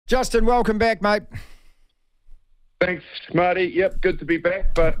Justin, welcome back, mate. Thanks, Marty. Yep, good to be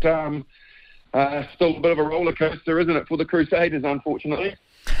back, but still a bit of a roller coaster, isn't it, for the Crusaders, unfortunately?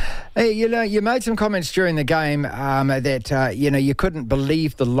 Hey, you made some comments during the game that, you couldn't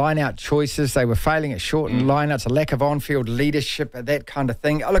believe the line-out choices. They were failing at shortened line-outs, a lack of on-field leadership, that kind of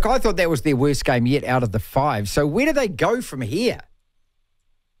thing. Look, I thought that was their worst game yet out of the 5. So where do they go from here?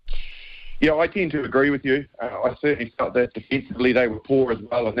 Yeah, I tend to agree with you. I certainly felt that defensively they were poor as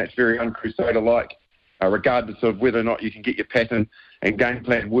well, and that's very un-Crusader-like, regardless of whether or not you can get your pattern and game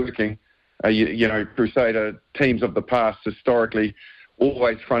plan working. Crusader teams of the past historically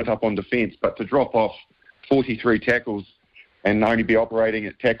always front up on defence, but to drop off 43 tackles and only be operating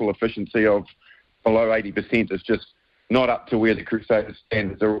at tackle efficiency of below 80% is just not up to where the Crusaders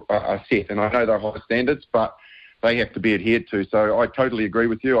standards are set. And I know they're high standards, but they have to be adhered to. So I totally agree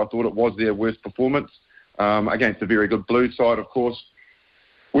with you. I thought it was their worst performance against a very good Blues side, of course.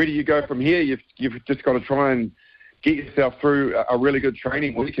 Where do you go from here? You've just got to try and get yourself through a really good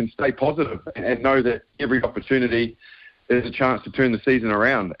training week and stay positive and know that every opportunity is a chance to turn the season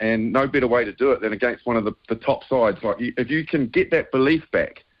around, and no better way to do it than against one of the top sides. Like if you can get that belief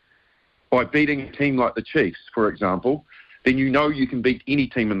back by beating a team like the Chiefs, for example, then you know you can beat any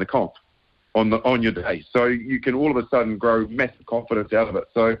team in the comp on your day. So you can all of a sudden grow massive confidence out of it.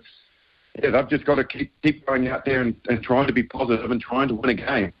 So yeah, they've just got to keep going out there and trying to be positive and trying to win a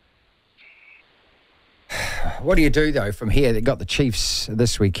game. What do you do, though, from here? They got the Chiefs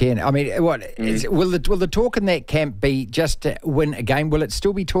this weekend. I mean, will the talk in that camp be just to win a game? Will it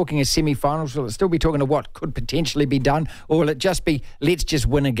still be talking as semi-finals? Will it still be talking to what could potentially be done? Or will it just be, let's just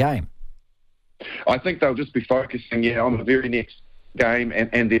win a game? I think they'll just be focusing on the very next game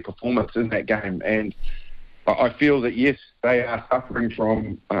and their performance in that game. And I feel that, yes, they are suffering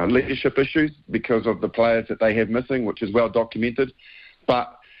from leadership issues because of the players that they have missing, which is well documented.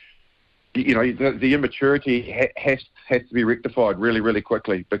 But the immaturity has to be rectified really, really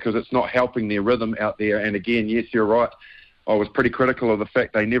quickly because it's not helping their rhythm out there. And again, yes, you're right. I was pretty critical of the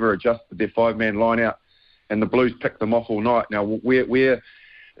fact they never adjusted their 5-man line-out and the Blues picked them off all night. Now, where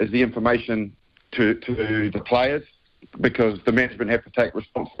is the information to the players? Because the management have to take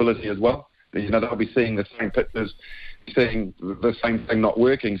responsibility as well. They'll be seeing the same pictures, seeing the same thing not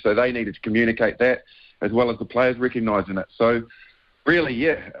working. So they needed to communicate that as well as the players recognising it. So really,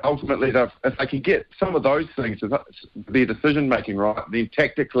 yeah, ultimately, if they can get some of those things, their decision-making right, then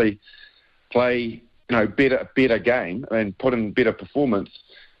tactically play, better game and put in better performance,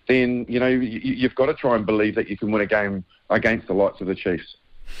 then, you've got to try and believe that you can win a game against the likes of the Chiefs.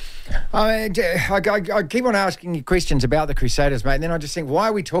 I keep on asking you questions about the Crusaders, mate, and then I just think, why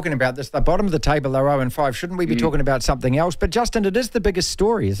are we talking about this? The bottom of the table, they're 0-5. Shouldn't we be talking about something else? But, Justin, it is the biggest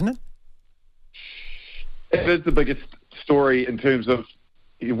story, isn't it? It is the biggest story in terms of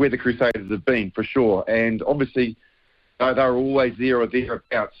where the Crusaders have been, for sure. And obviously, they're always there or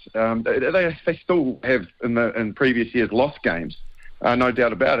thereabouts. They still have, in previous years, lost games, no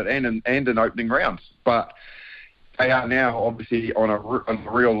doubt about it, and in opening rounds. But they are now obviously on a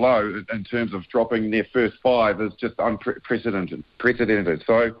real low in terms of dropping their first 5 is just unprecedented.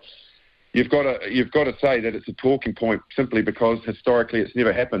 So you've got to say that it's a talking point simply because historically it's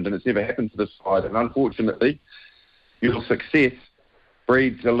never happened, and it's never happened to this side. And unfortunately, your success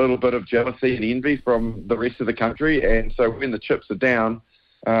breeds a little bit of jealousy and envy from the rest of the country. And so when the chips are down,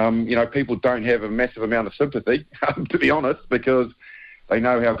 people don't have a massive amount of sympathy, to be honest, because they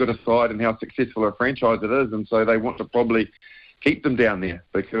know how good a side and how successful a franchise it is. And so they want to probably keep them down there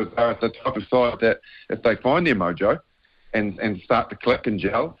because they're the type of side that if they find their mojo and start to click and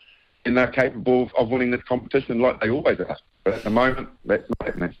gel, then they're capable of winning this competition like they always are. But at the moment, that's not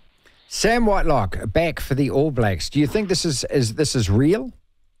happening. Sam Whitelock back for the All Blacks. Do you think this is real?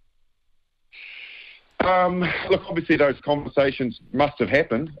 Look, obviously those conversations must have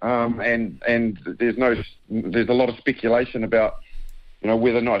happened, and there's a lot of speculation about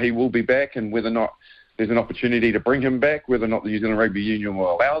whether or not he will be back and whether or not there's an opportunity to bring him back, whether or not the New Zealand Rugby Union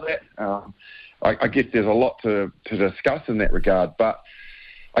will allow that. I guess there's a lot to discuss in that regard, but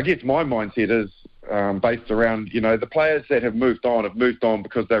I guess my mindset is based around, the players that have moved on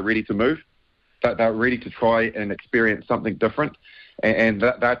because they're ready to move. They're ready to try and experience something different, and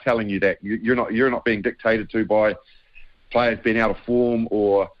they're telling you that you're not being dictated to by players being out of form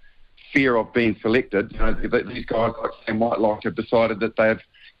or fear of being selected. These guys like Sam Whitelock have decided that they've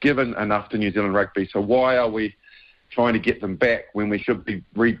given enough to New Zealand Rugby. So why are we trying to get them back when we should be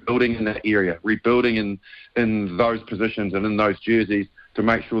rebuilding in that area, rebuilding in those positions and in those jerseys to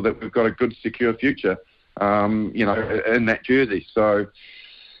make sure that we've got a good, secure future, in that jersey. So,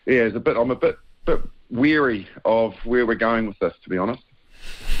 yeah, I'm a bit weary of where we're going with this, to be honest.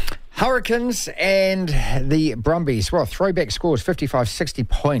 Hurricanes and the Brumbies. Well, throwback scores, 55-60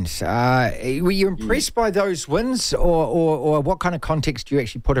 points. Were you impressed by those wins, or what kind of context do you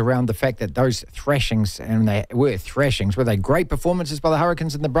actually put around the fact that those thrashings, and they were thrashings, were they great performances by the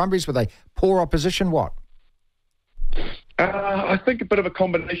Hurricanes and the Brumbies? Were they poor opposition? What? I think a bit of a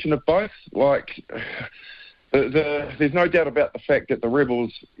combination of both. Like, there's no doubt about the fact that the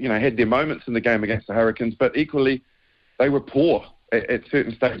Rebels, had their moments in the game against the Hurricanes, but equally they were poor at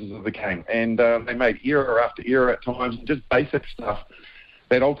certain stages of the game, and they made error after error at times, and just basic stuff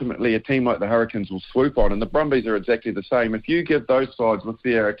that ultimately a team like the Hurricanes will swoop on. And the Brumbies are exactly the same. If you give those sides with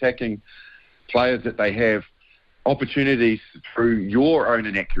their attacking players that they have opportunities through your own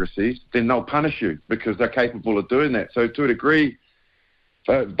inaccuracies, then they'll punish you because they're capable of doing that. So to a degree,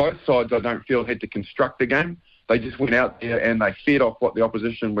 both sides, I don't feel, had to construct the game. They just went out there and they fed off what the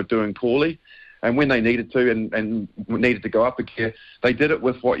opposition were doing poorly. And when they needed to and needed to go up a gear, they did it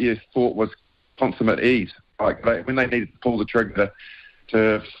with what you thought was consummate ease. Like when they needed to pull the trigger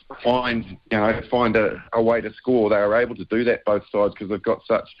to find a way to score, they were able to do that, both sides, because they've got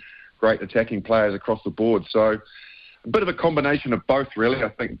such great attacking players across the board. So a bit of a combination of both, really. I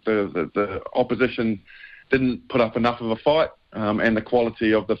think the opposition didn't put up enough of a fight, and the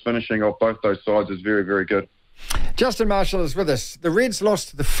quality of the finishing of both those sides is very, very good. Justin Marshall is with us. The Reds lost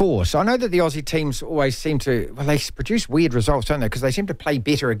to the Force. I know that the Aussie teams always seem to, they produce weird results, don't they? Because they seem to play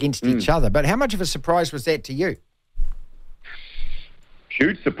better against each other. But how much of a surprise was that to you?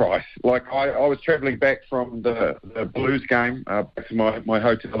 Huge surprise. Like, I was travelling back from the Blues game back to my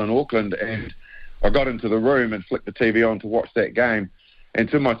hotel in Auckland, and I got into the room and flicked the TV on to watch that game. And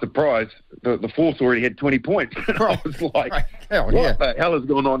to my surprise, the Force already had 20 points. I was like, what the hell is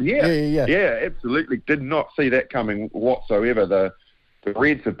going on here? Yeah, absolutely. Did not see that coming whatsoever. The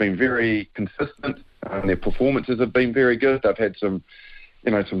Reds have been very consistent. Their performances have been very good. They've had some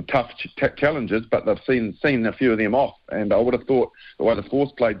tough challenges, but they've seen a few of them off. And I would have thought the way the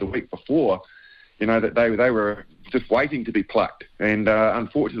Force played the week before, that they were just waiting to be plucked. And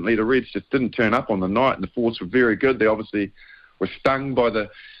unfortunately, the Reds just didn't turn up on the night, and the Force were very good. They obviously were stung by the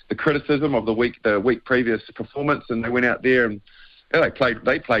criticism of the week previous performance, and they went out there and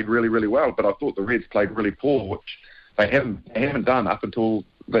they played really, really well. But I thought the Reds played really poor, which they haven't done up until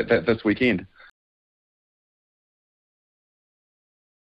this weekend.